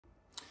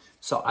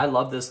So I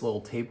love this little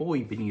table.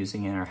 We've been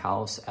using in our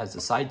house as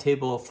a side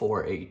table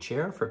for a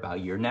chair for about a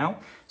year now.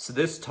 So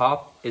this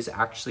top is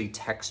actually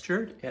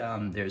textured.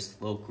 There's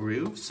little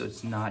grooves, so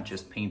it's not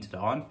just painted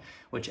on,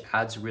 which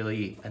adds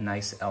really a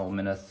nice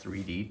element of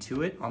 3D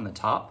to it on the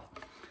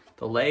top.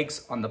 The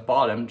legs on the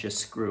bottom just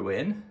screw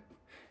in,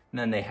 and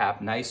then they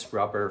have nice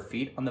rubber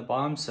feet on the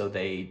bottom so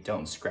they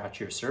don't scratch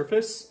your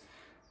surface.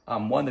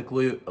 One of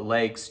the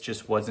legs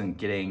just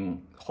wasn't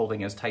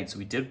holding as tight, so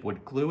we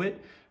would glue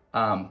it.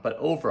 But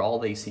overall,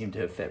 they seem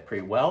to fit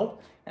pretty well.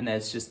 And then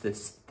it's just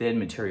this thin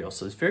material.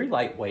 So it's very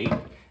lightweight,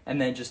 and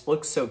then it just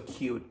looks so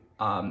cute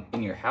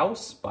in your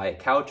house. By a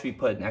couch we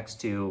put next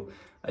to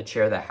a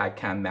chair that had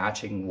kind of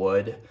matching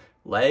wood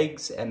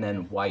legs and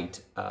then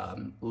white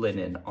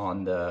linen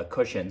on the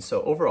cushion.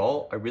 So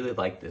overall, I really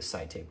like this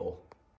side table.